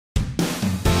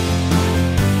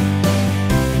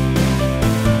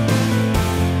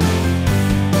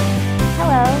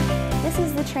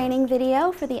training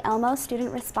video for the Elmo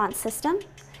Student Response System.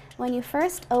 When you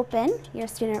first open your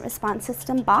Student Response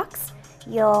System box,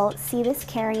 you'll see this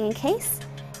carrying case,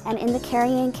 and in the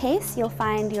carrying case you'll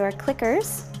find your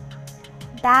clickers,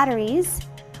 batteries,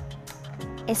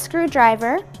 a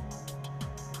screwdriver,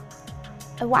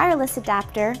 a wireless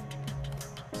adapter,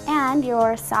 and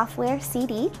your software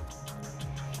CD.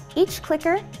 Each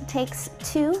clicker takes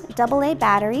 2 AA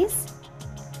batteries.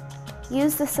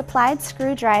 Use the supplied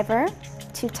screwdriver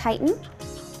to tighten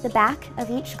the back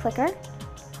of each clicker.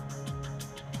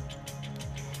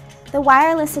 The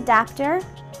wireless adapter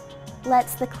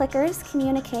lets the clickers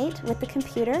communicate with the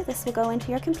computer. This will go into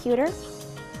your computer.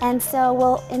 And so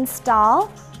we'll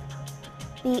install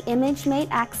the ImageMate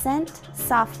Accent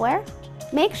software.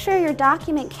 Make sure your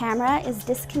document camera is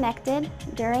disconnected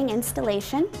during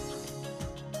installation.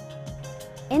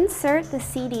 Insert the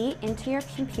CD into your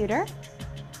computer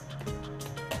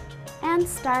and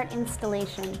start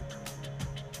installation.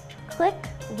 Click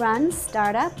Run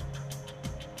Startup.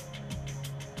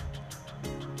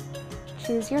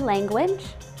 Choose your language.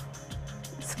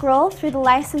 Scroll through the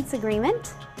license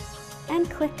agreement and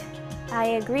click I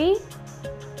agree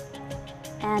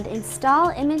and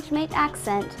install ImageMate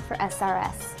Accent for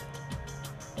SRS.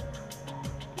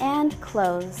 And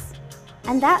close.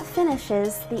 And that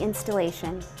finishes the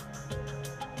installation.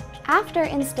 After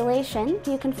installation,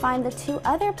 you can find the 2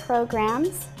 other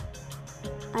programs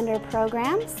under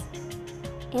Programs,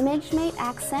 ImageMate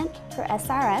Accent for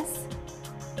SRS.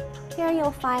 Here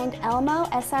you'll find Elmo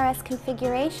SRS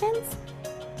Configurations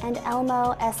and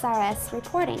Elmo SRS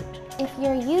Reporting. If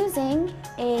you're using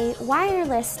a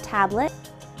wireless tablet,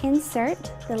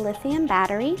 insert the lithium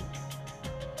battery.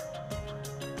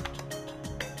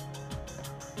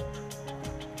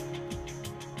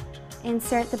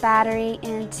 Insert the battery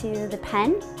into the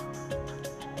pen.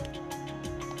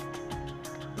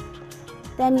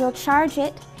 Then you'll charge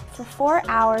it for 4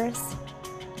 hours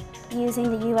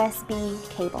using the USB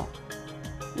cable.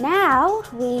 Now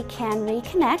we can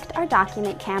reconnect our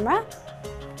document camera.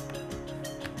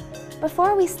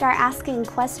 Before we start asking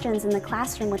questions in the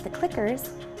classroom with the clickers,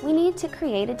 we need to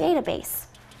create a database.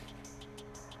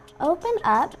 Open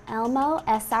up Elmo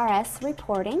SRS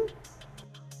Reporting.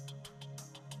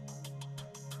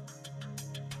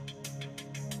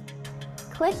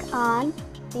 Click on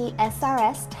the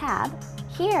SRS tab.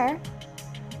 Here,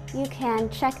 you can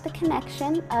check the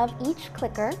connection of each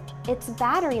clicker, its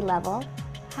battery level,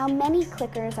 how many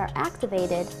clickers are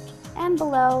activated, and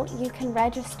below you can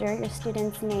register your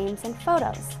students' names and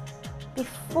photos.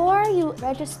 Before you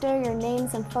register your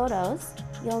names and photos,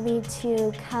 you'll need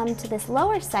to come to this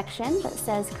lower section that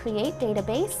says Create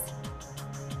Database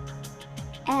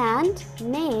and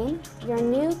name your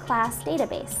new class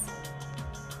database.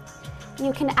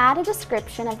 You can add a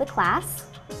description of the class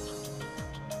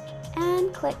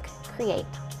and click Create.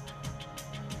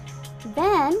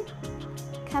 Then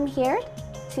come here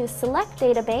to Select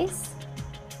Database,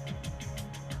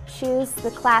 choose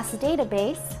the class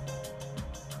database,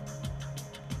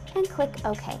 and click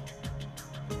OK.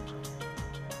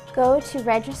 Go to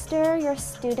Register your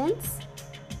students,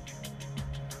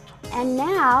 and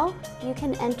now you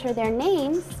can enter their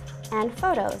names and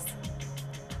photos.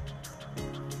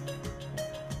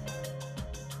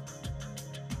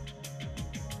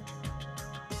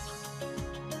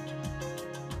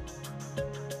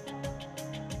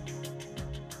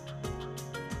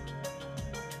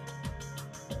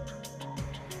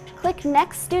 Click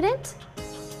Next Student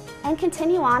and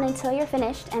continue on until you're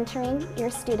finished entering your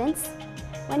students.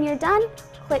 When you're done,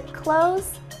 click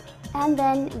Close and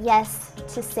then Yes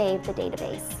to save the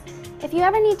database. If you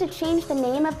ever need to change the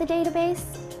name of the database,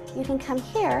 you can come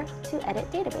here to Edit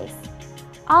Database.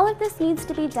 All of this needs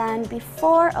to be done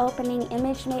before opening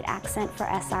ImageMate Accent for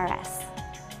SRS.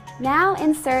 Now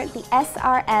insert the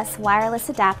SRS wireless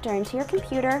adapter into your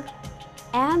computer,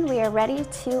 and we are ready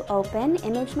to open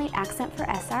ImageMate Accent for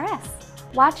SRS.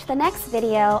 Watch the next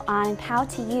video on how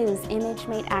to use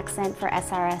ImageMate Accent for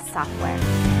SRS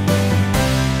software.